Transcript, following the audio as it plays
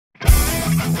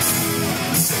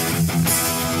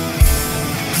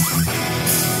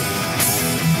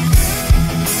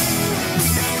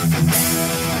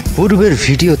পূর্বের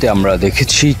ভিডিওতে আমরা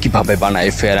দেখেছি কিভাবে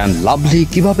বানায় ফেয়ার অ্যান্ড লাভলি,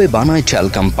 কিভাবে বানায়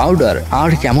ট্যালকাম পাউডার,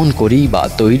 আর কেমন করেই বা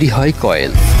তৈরি হয়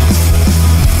কয়েল।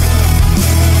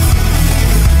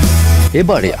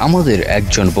 এবারে আমাদের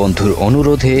একজন বন্ধুর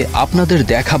অনুরোধে আপনাদের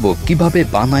দেখাবো কিভাবে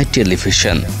বানায়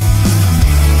টেলিভিশন।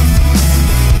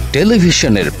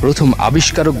 টেলিভিশনের প্রথম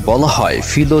আবিষ্কারক বলা হয়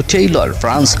ফিলো টেইলর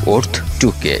ফ্রান্স ওর্থ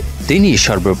টুকে। তিনি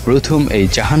সর্বপ্রথম এই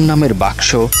জাহান্নামের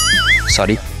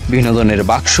বিনোদনের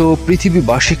বাক্স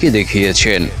পৃথিবীবাসীকে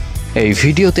দেখিয়েছেন। এই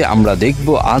ভিডিওতে আমরা দেখব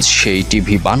আজ সেই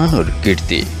টিভি বানানোর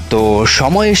কীর্তি। তো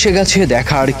সময় এসে গেছে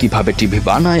দেখার কিভাবে টিভি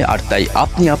বানায়, আর তাই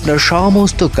আপনি আপনার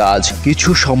সমস্ত কাজ কিছু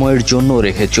সময়ের জন্য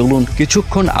রেখে চলুন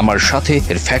কিছুক্ষণ আমার সাথে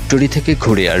এর ফ্যাক্টরি থেকে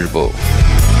ঘুরে আসব।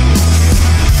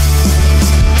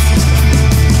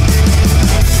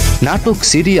 নাটক,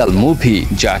 সিরিয়াল, মুভি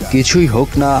যা কিছুই হোক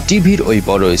না, টিভির ওই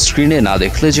বড় স্ক্রিনে না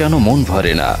দেখলে যেন মন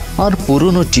ভরে না। আর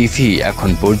পুরনো টিভি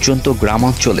এখন পর্যন্ত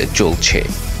গ্রামাঞ্চলে চলছে।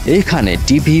 এখানে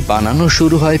টিভি বানানো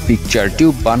শুরু হয় পিকচার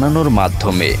টিউব বানানোর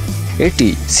মাধ্যমে। এটি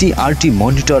সিআরটি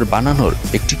মনিটর বানানোর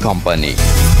একটি কোম্পানি।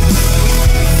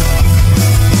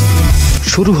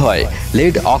 শুরু হয়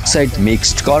লেড অক্সাইড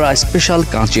মিক্সড করা স্পেশাল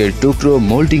কাঁচের টুকরো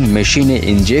মোল্ডিং মেশিনে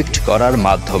ইনজেক্ট করার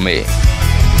মাধ্যমে।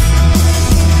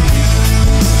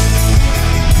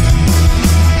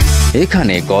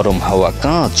 এখানে গরম হাওয়া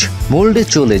কাঁচ মোল্ডে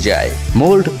চলে যায়,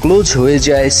 মোল্ড ক্লোজ হয়ে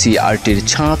যায়। সিআরটির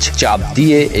ছাঁচ চাপ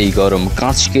দিয়ে এই গরম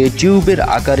কাঁচকে টিউবের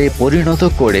আকারে পরিণত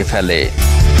করে ফেলে।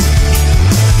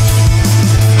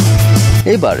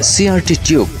 এবার সিআরটি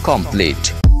টিউব কমপ্লিট।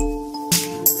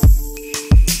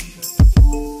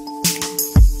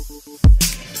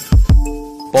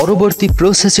 পরবর্তী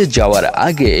প্রসেসে যাওয়ার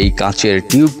আগে এই কাঁচের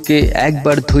টিউবকে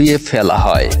একবার ধুয়ে ফেলা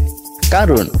হয়,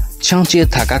 কারণ ছাঁচে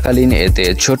থাকাকালীন এতে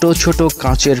ছোট ছোট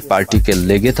কাঁচের পার্টিকেল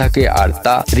লেগে থাকে, আর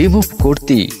তা রিমুভ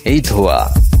করতেই এই ধোয়া।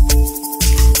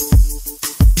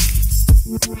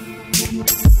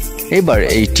 এবার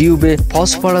এই টিউবে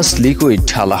ফসফরাস লিকুইড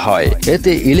ঢালা হয়।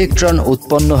 এতে ইলেকট্রন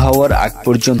উৎপন্ন হওয়ার আগ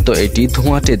পর্যন্ত এটি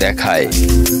ধোঁয়াটে দেখায়।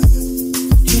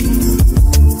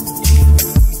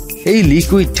 এই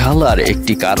লিকুইড ঢালার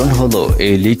একটি কারণ হলো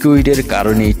এই লিকুইডের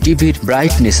কারণে টিভির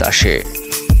ব্রাইটনেস আসে।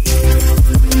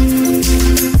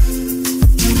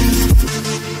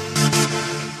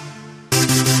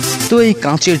 তো এই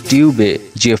কাঁচের টিউবে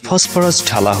যে ফসফরাস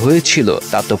ঢালা হয়েছিল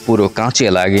তা তো পুরো কাঁচে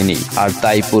লাগেনি, আর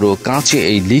তাই পুরো কাঁচে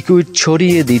এই লিকুইড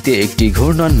ছড়িয়ে দিতে একটি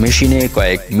ঘূর্ণন মেশিনে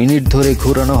কয়েক মিনিট ধরে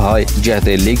ঘোরানো হয়,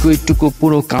 যাতে লিকুইডটুকু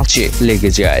পুরো কাঁচে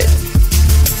লেগে যায়।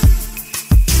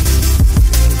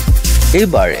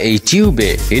 এবার এই টিউবে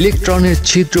ইলেকট্রনের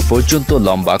ছিদ্র পর্যন্ত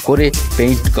লম্বা করে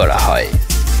পেইন্ট করা হয়।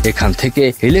 এখান থেকে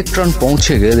ইলেকট্রন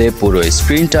পৌঁছে গেলে পুরো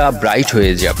স্ক্রিনটা ব্রাইট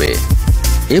হয়ে যাবে।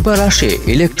 এবার আসে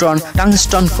ইলেকট্রন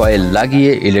টাংস্টন কয়েল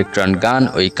লাগিয়ে ইলেকট্রন গান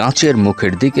ওই কাঁচের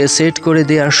মুখের দিকে সেট করে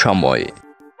দেওয়ার সময়।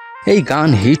 এই গান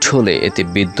হিট হলে এতে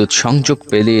বিদ্যুৎ সংযোগ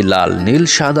পেলে লাল, নীল,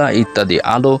 সাদা ইত্যাদি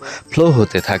আলো ফ্লো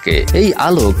হতে থাকে। এই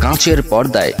আলো কাঁচের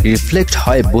পর্দায় রিফ্লেক্ট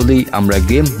হয় বলেই আমরা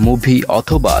গেম, মুভি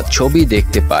অথবা ছবি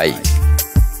দেখতে পাই।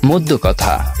 মধ্য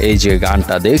কথা, এই যে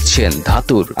গানটা দেখছেন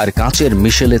ধাতুর আর কাঁচের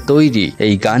মিশেলে তৈরি,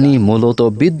 এই গানই মূলত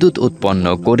বিদ্যুৎ উৎপন্ন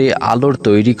করে আলোর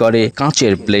তৈরি করে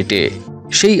কাঁচের প্লেটে।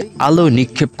 সেই আলো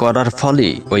নিক্ষেপ করার ফলে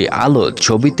ওই আলো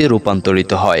ছবিতে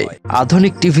রূপান্তরিত হয়।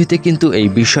 আধুনিক টিভিতে কিন্তু এই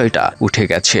বিষয়টা উঠে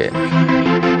গেছে।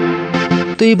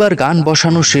 তো এবার গান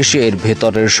বসানো শেষে এর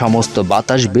ভেতরের সমস্ত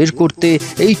বাতাস বের করতে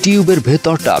এই টিউবের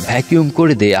ভেতরটা ভ্যাকুয়াম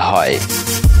করে দেয়া হয়।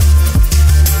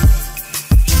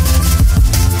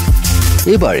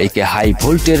 এবার একে হাই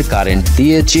ভোল্টের কারেন্ট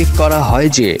দিয়ে চেক করা হয়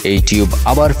যে এই টিউব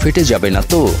আবার ফেটে যাবে না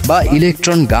তো, বা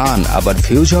ইলেকট্রন গান আবার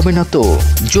ফিউজ হবে না তো।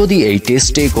 যদি এই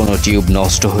টেস্টে কোনো টিউব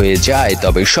নষ্ট হয়ে যায়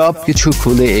তবে সব কিছু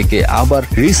খুলে একে আবার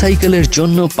রিসাইকেলের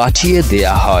জন্য পাঠিয়ে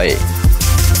দেয়া হয়।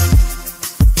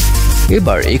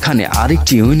 এবার এখানে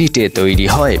আরেকটি ইউনিটে তৈরি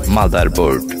হয়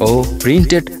মাদারবোর্ড ও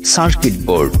প্রিন্টেড সার্কিট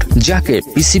বোর্ড, যাকে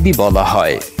পিসিবি বলা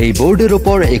হয়। এই বোর্ডের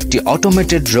ওপর একটি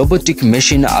অটোমেটেড রোবোটিক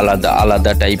মেশিন, আলাদা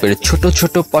আলাদা টাইপের ছোট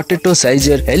ছোট পটেটো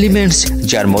সাইজের এলিমেন্টস,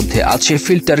 যার মধ্যে আছে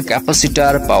ফিল্টার,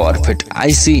 ক্যাপাসিটার, পাওয়ার ফেড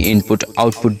আইসি, ইনপুট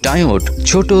আউটপুট ডায়োড,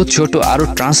 ছোট ছোট আরো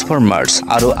ট্রান্সফরমার্স,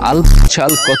 আরো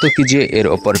আলছাল কত কি যে এর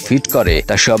ওপর ফিট করে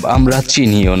তা সব আমরা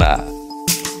চিনিও না।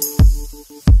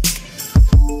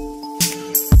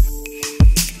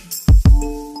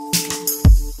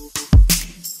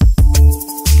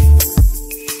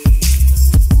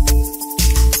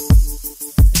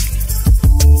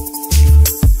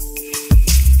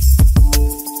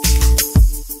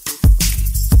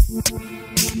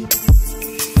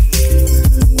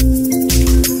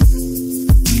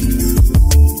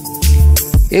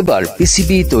 এবার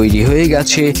পিসিবি তৈরি হয়ে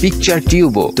গেছে, পিকচার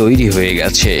টিউবও তৈরি হয়ে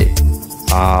গেছে,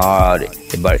 আর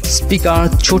এবার স্পিকার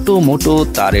ছোট মোটো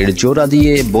তারের জোড়া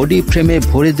দিয়ে বডি ফ্রেমে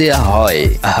ভরে দেয়া হয়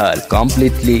আর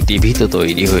কমপ্লিটলি টিভি তো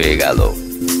তৈরি হয়ে গেল।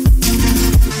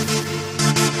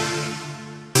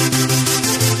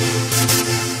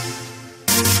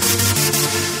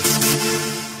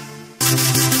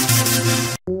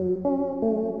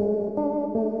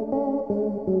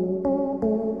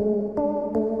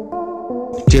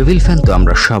 টেবিল ফ্যান তো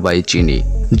আমরা সবাই চিনি,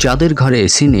 যাদের ঘরে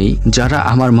এসি নেই, যারা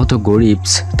আমার মতো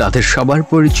গরিবস, তাদের সবার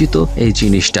পরিচিত এই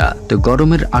জিনিসটা। তো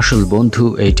গরমের আসল বন্ধু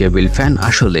এই টেবিল ফ্যান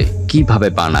আসলে কিভাবে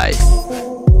বানায়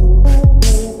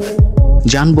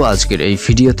জানবো আজকের এই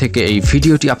ভিডিও থেকে। এই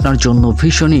ভিডিওটি আপনার জন্য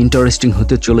ভীষণই ইন্টারেস্টিং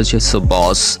হতে চলেছে। সো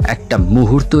বস, একটা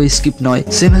মুহূর্ত স্কিপ নয়,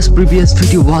 same as previous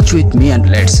video, watch with me and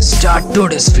let's start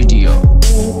today's video.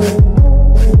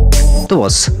 তো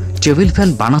বস, টেবিল ফ্যান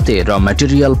বানাতে র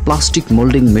ম্যাটেরিয়াল প্লাস্টিক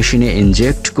মোল্ডিং মেশিনে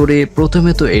ইনজেক্ট করে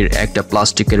প্রথমে তো এর একটা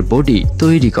প্লাস্টিকের বডি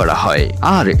তৈরি করা হয়,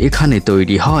 আর এখানে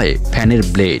তৈরি হয় ফ্যানের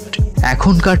ব্লেড।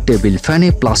 এখনকার টেবিল ফ্যানে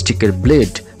প্লাস্টিকের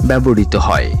ব্লেড ব্যবহৃত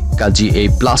হয়, কাজী এই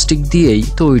প্লাস্টিক দিয়েই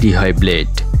তৈরি হয়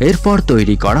ব্লেড। এরপর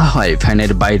তৈরি করা হয়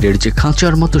ফ্যানের বাইরের যে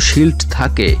খাঁচার মতো শিল্ড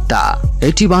থাকে তা।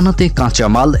 এটি বানাতে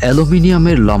কাঁচামাল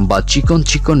অ্যালুমিনিয়ামের লম্বা চিকন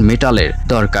চিকন মেটালের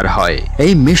দরকার হয়।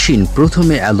 এই মেশিন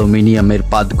প্রথমে অ্যালুমিনিয়ামের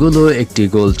পাতগুলো একটি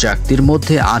গোল চাকতির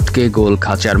মধ্যে আটকে গোল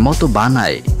খাঁচার মতো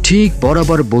বানায়। ঠিক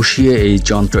বরাবর বসিয়ে এই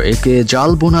যন্ত্র একে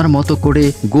জাল বোনার মতো করে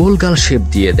গোল গাল শেপ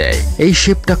দিয়ে দেয়। এই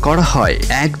শেপটা করা হয়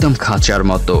একদম খাঁচার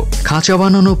মতো। খাঁচা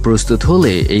বানানো প্রস্তুত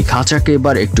হলে এই খাঁচাকে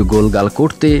এবার একটু গোলগাল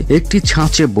করতে একটি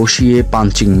ছাঁচে বসিয়ে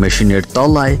পাঞ্চিং মেশিনের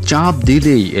তলায় চাপ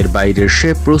দিলেই এর বাইরের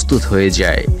শেপ প্রস্তুত হয়ে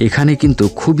যায়। এখানে কিন্তু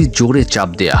খুবই জোরে চাপ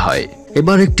দেয়া হয়।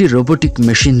 এবার একটি রোবোটিক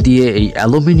মেশিন দিয়ে এই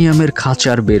অ্যালুমিনিয়ামের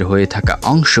খাঁচার বের হয়ে থাকা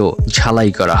অংশ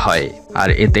ঝালাই করা হয়, আর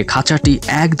এতে খাঁচাটি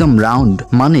একদম রাউন্ড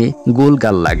মানে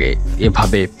গোলগাল লাগে।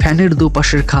 এভাবে ফ্যানের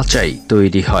দুপাশের খাঁচাই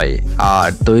তৈরি হয়, আর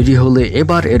তৈরি হলে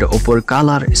এবার এর ওপর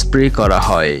কালার স্প্রে করা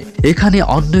হয়। এখানে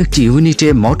অন্য একটি ইউনিটে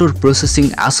মোটর প্রসেসিং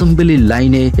অ্যাসেম্বলির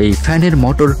লাইনে এই ফ্যানের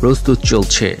মোটর প্রস্তুত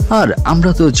চলছে। আর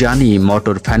আমরা তো জানি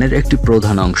মোটর ফ্যানের একটি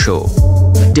প্রধান অংশ।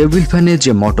 টেবিল ফ্যানে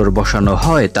যে মোটর বসানো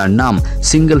হয় তার নাম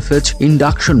single phase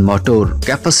induction motor,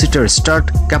 capacitor start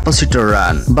capacitor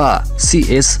run বা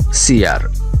CSCR।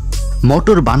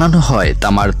 মোটর বানানো হয়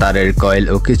তামার তারের কয়েল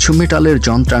ও কিছু মেটালের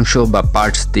যন্ত্রাংশ বা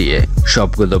পার্টস দিয়ে।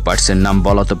 সবগুলো পার্টসের নাম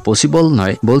বলা তো পসিবল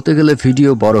নয়, বলতে গেলে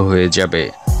ভিডিও বড় হয়ে যাবে।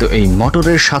 তো এই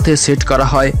মোটরের সাথে সেট করা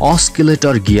হয়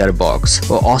অসকিলেটর গিয়ার বক্স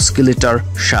ও অসকিলেটর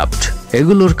শাফট।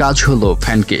 এগুলোর কাজ হলো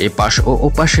ফ্যানকে এপাশ ও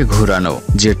ওপাশে ঘোরানো,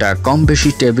 যেটা কম বেশি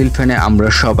টেবিল ফ্যানে আমরা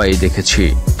সবাই দেখেছি।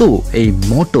 তো এই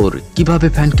মোটর কিভাবে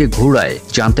ফ্যানকে ঘোরায়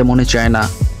জানতে মনে চায় না?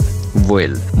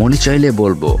 ওয়েল, মনে চাইলে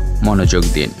বলবো, মনোযোগ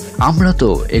দিন। আমরা তো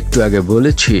একটু আগে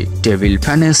বলেছি table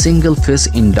ফ্যানে single phase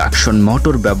induction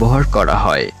motor ব্যবহার করা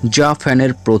হয়, যা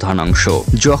ফ্যানের প্রধান অংশ।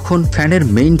 যখন ফ্যানের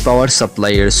মেইন পাওয়ার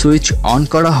সাপ্লাইয়ের সুইচ অন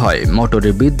করা হয়,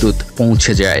 মোটরে বিদ্যুৎ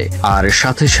পৌঁছে যায়, আর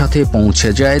সাথে সাথে পৌঁছে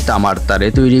যায় তামার তারে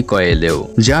তৈরি কয়েলেও,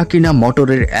 যা কিনা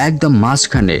মোটরের একদম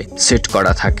মাঝখানে সেট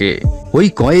করা থাকে। ওই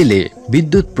কয়েলে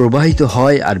বিদ্যুৎ প্রবাহিত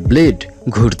হয় আর ব্লেড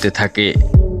ঘুরতে থাকে।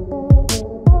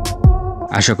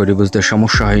 আশা করি বুঝতে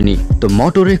সমস্যা হয়নি। তো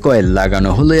মোটরে কয়েল লাগানো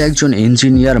হলে একজন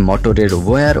ইঞ্জিনিয়ার মোটরের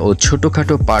ওয়্যার ও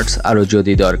ছোটখাটো পার্টস আরো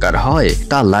যদি দরকার হয়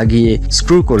তা লাগিয়ে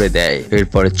স্ক্রু করে দেয়।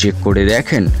 এরপর চেক করে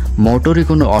দেখেন মোটরে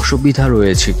কোনো অসুবিধা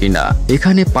রয়েছে কিনা।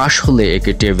 এখানে পাস হলে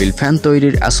একে টেবিল ফ্যান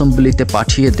তৈরির অ্যাসেম্বলিতে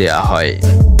পাঠিয়ে দেয়া হয়।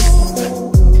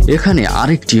 এখানে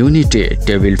আরেকটি ইউনিটে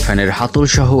টেবিল ফ্যানের হাতল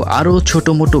সহ আরো ছোট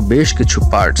মোটো বেশ কিছু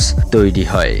পার্টস তৈরি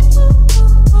হয়।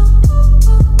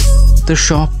 তো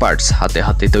সব পার্টস হাতে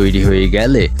হাতে তৈরি হয়ে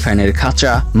গেলে ফ্যানের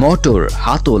খাঁচা, মোটর,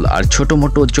 হাতল আর ছোট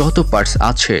মোটো যত পার্টস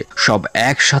আছে সব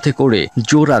একসাথে করে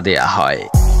জোড়া দেয়া হয়।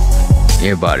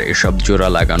 এবার এসব জোড়া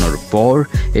লাগানোর পর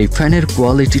এই ফ্যানের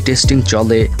কোয়ালিটি টেস্টিং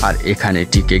চলে, আর এখানে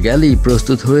টিকে গেলেই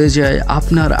প্রস্তুত হয়ে যায়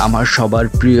আপনার আমার সবার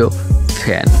প্রিয়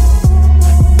ফ্যান।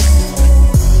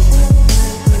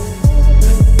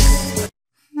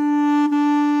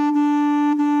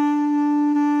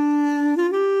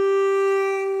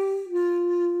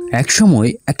 একসময়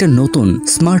একটা নতুন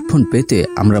স্মার্টফোন পেতে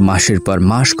আমরা মাসের পর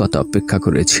মাস কত অপেক্ষা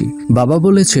করেছি। বাবা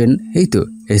বলেছেন, এই তো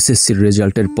এসএসসির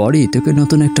রেজাল্টের পরেই তোকে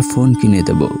নতুন একটা ফোন কিনে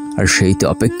দেব। আর সেই তো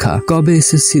অপেক্ষা, কবে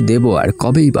এসএসসি দেব আর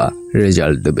কবেই বা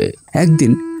রেজাল্ট দেবে।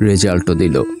 একদিন রেজাল্টও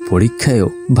দিল, পরীক্ষায়ও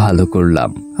ভালো করলাম।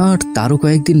 আর তারও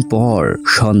কয়েকদিন পর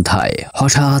সন্ধ্যায়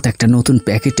হঠাৎ একটা নতুন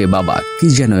প্যাকেটে বাবা কি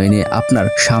যেন এনে আপনার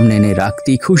সামনে এনে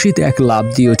রাখতেই খুশিতে এক লাফ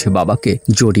দিয়ে উঠে বাবাকে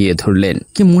জড়িয়ে ধরলেন।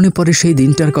 কি মনে পড়ে সেই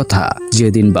দিনটার কথা,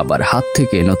 যেদিন বাবার হাত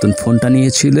থেকে নতুন ফোনটা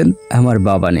নিয়েছিলেন? আমার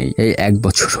বাবা নেই, এই 1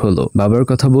 বছর হলো। বাবার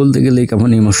কথা বলতে গেলে কেমন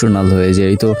ইমোশনাল হয়ে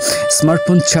যায়। তো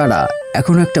স্মার্টফোন ছাড়া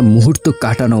এখন একটা মুহূর্ত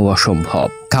কাটানো অসম্ভব।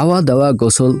 খাওয়া দাওয়া,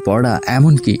 গোসল, পড়া,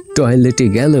 এমনকি টয়লেটে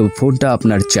গেলেও ফোনটা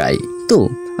আপনার চাই। তো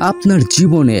আপনার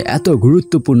জীবনে এত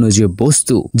গুরুত্বপূর্ণ যে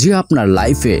বস্তু যে আপনার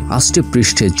লাইফে আষ্টে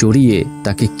পৃষ্ঠে জড়িয়ে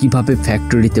তাকে কিভাবে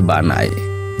ফ্যাক্টরিতে বানায়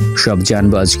সব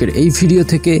জানবো আজকের এই ভিডিও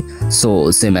থেকে। So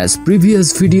same as previous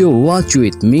video, watch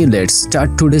with me, let's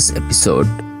start today's episode.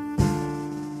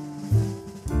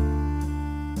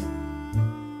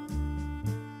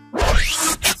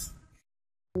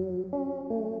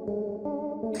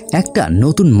 একটা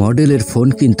নতুন মডেলের ফোন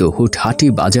কিন্তু হুটহাটি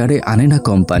বাজারে আনে না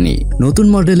কোম্পানি। নতুন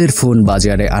মডেলের ফোন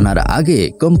বাজারে আনার আগে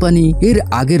কোম্পানি এর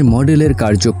আগের মডেলের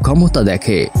কার্যক্ষমতা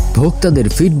দেখে, ভোক্তাদের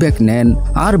ফিডব্যাক নেন,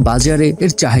 আর বাজারে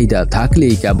এর চাহিদা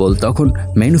থাকলেই কেবল তখন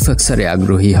ম্যানুফ্যাকচারে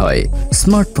আগ্রহী হয়।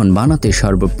 স্মার্টফোন বানাতে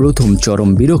সর্বপ্রথম চরম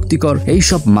বিরক্তিকর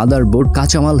এইসব মাদারবোর্ড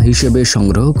কাঁচামাল হিসেবে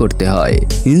সংগ্রহ করতে হয়।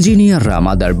 ইঞ্জিনিয়াররা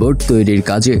মাদারবোর্ড তৈরির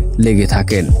কাজে লেগে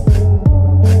থাকেন।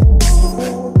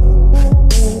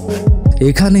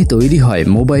 এখানে তৈরি হয়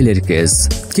মোবাইলের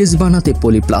কেস বানাতে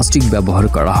পলিপ্লাস্টিক ব্যবহার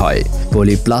করা হয়।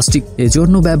 পলিপ্লাস্টিক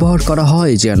এজন্য ব্যবহার করা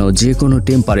হয় যেন যে কোনো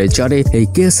টেম্পারেচারে এই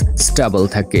কেস স্টেবল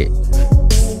থাকে।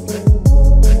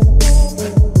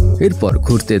 এরপর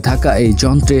ঘুরতে থাকা এই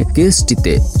যন্ত্রে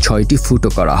কেসটিতে 6টি ফুটো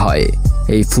করা হয়।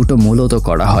 এই ফুটো মূলত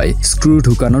করা হয় স্ক্রু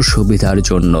ঢুকানোর সুবিধার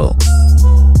জন্য।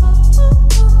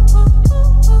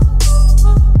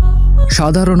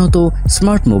 সাধারণত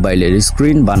স্মার্ট মোবাইলের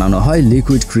স্ক্রিন বানানো হয়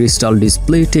লিকুইড ক্রিস্টাল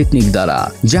ডিসপ্লে টেকনিক দ্বারা,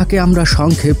 যাকে আমরা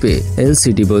সংক্ষেপে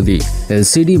এলসিডি বলি।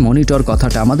 এলসিডি মনিটর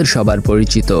কথাটা আমাদের সবার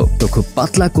পরিচিত। তো খুব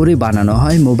পাতলা করে বানানো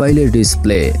হয় মোবাইলের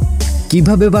ডিসপ্লে।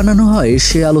 কিভাবে বানানো হয়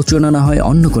সে আলোচনা না হয়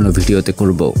অন্য কোনো ভিডিওতে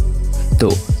করব। তো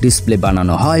ডিসপ্লে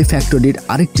বানানো হয় ফ্যাক্টরির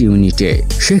আরেকটি ইউনিটে।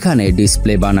 সেখানে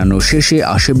ডিসপ্লে বানানো শেষে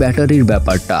আসে ব্যাটারির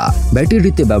ব্যাপারটা।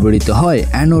 ব্যাটারিতে ব্যবহৃত হয়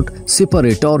অ্যানোড,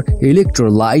 সেপারেটর,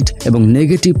 ইলেকট্রোলাইট এবং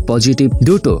নেগেটিভ পজিটিভ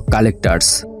দুটো কালেক্টার্স।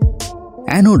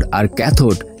 অ্যানোড আর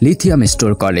ক্যাথোড লিথিয়াম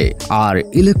স্টোর করে, আর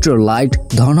ইলেকট্রোলাইট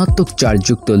ধনাত্মক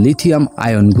চার্জযুক্ত লিথিয়াম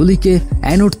আয়নগুলিকে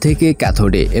অ্যানোড থেকে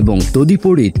ক্যাথোডে এবং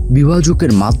তড়িৎ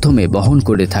বিভাজকের মাধ্যমে বহন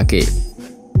করে থাকে।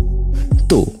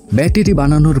 তো ব্যাটারি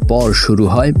বানানোর পর শুরু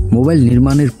হয় মোবাইল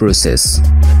নির্মাণের প্রসেস।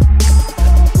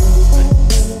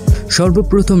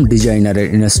 সর্বপ্রথম ডিজাইনারের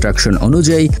ইনস্ট্রাকশন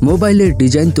অনুযায়ী মোবাইলের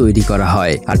ডিজাইন তৈরি করা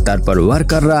হয়, আর তারপর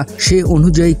ওয়ার্কাররা সে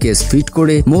অনুযায়ী কেস ফিট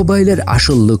করে মোবাইলের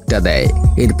আসল লুকটা দেয়।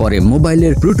 এরপরে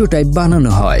মোবাইলের প্রোটোটাইপ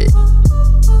বানানো হয়।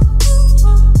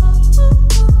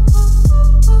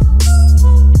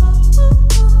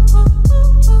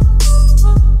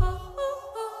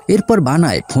 এরপর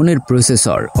বানায় ফোনের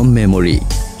প্রসেসর ও মেমোরি,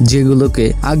 যেগুলোকে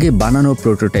আগে বানানো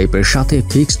প্রোটোটাইপের সাথে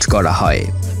ফিক্সড করা হয়।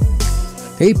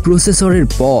 এই প্রসেসরের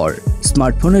পর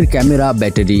স্মার্টফোনের camera,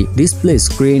 battery, display,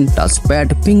 screen, touchpad,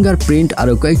 fingerprint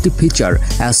আরও কয়েকটি ফিচার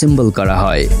অ্যাসেম্বল করা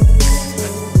হয়।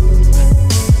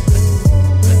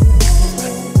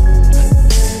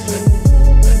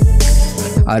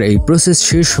 আর এই প্রসেস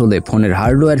শেষ হলে ফোনের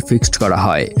হার্ডওয়্যার ফিক্সড করা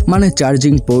হয়, মানে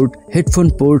charging port, headphone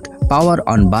port, power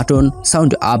on button,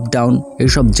 sound up down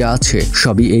এসব যা আছে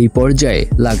সবই এই পর্যায়ে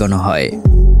লাগানো হয়।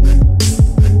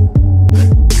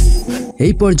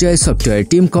 এই পর্যায়ে সফটওয়্যার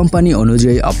টিম কোম্পানি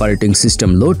অনুযায়ী অপারেটিং সিস্টেম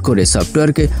লোড করে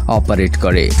সফটওয়্যারকে অপারেট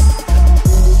করে।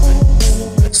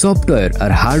 সফটওয়্যার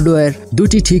আর হার্ডওয়্যার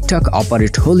দুটি ঠিকঠাক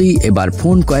অপারেট হলেই এবার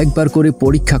ফোন কয়েকবার করে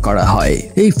পরীক্ষা করা হয়।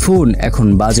 এই ফোন এখন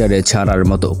বাজারে ছাড়ার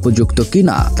মতো উপযুক্ত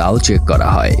কিনা তাও চেক করা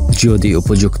হয়। যদি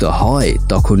উপযুক্ত হয়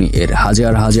তখনই এর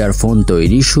হাজার হাজার ফোন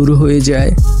তৈরি শুরু হয়ে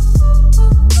যায়।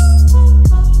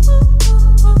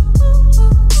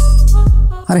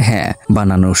 আর হ্যাঁ,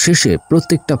 বানানোর শেষে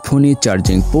প্রত্যেকটা ফোনই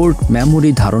চার্জিং পোর্ট,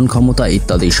 মেমোরি, ধারণ ক্ষমতা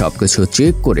ইত্যাদি সবকিছু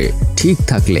চেক করে ঠিক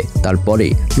থাকলে তারপরে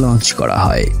লঞ্চ করা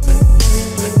হয়।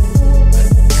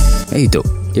 এই তো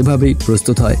এভাবেই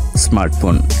প্রস্তুত হয়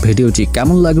স্মার্টফোন। ভিডিওটি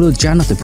কেমন লাগলো জানাতে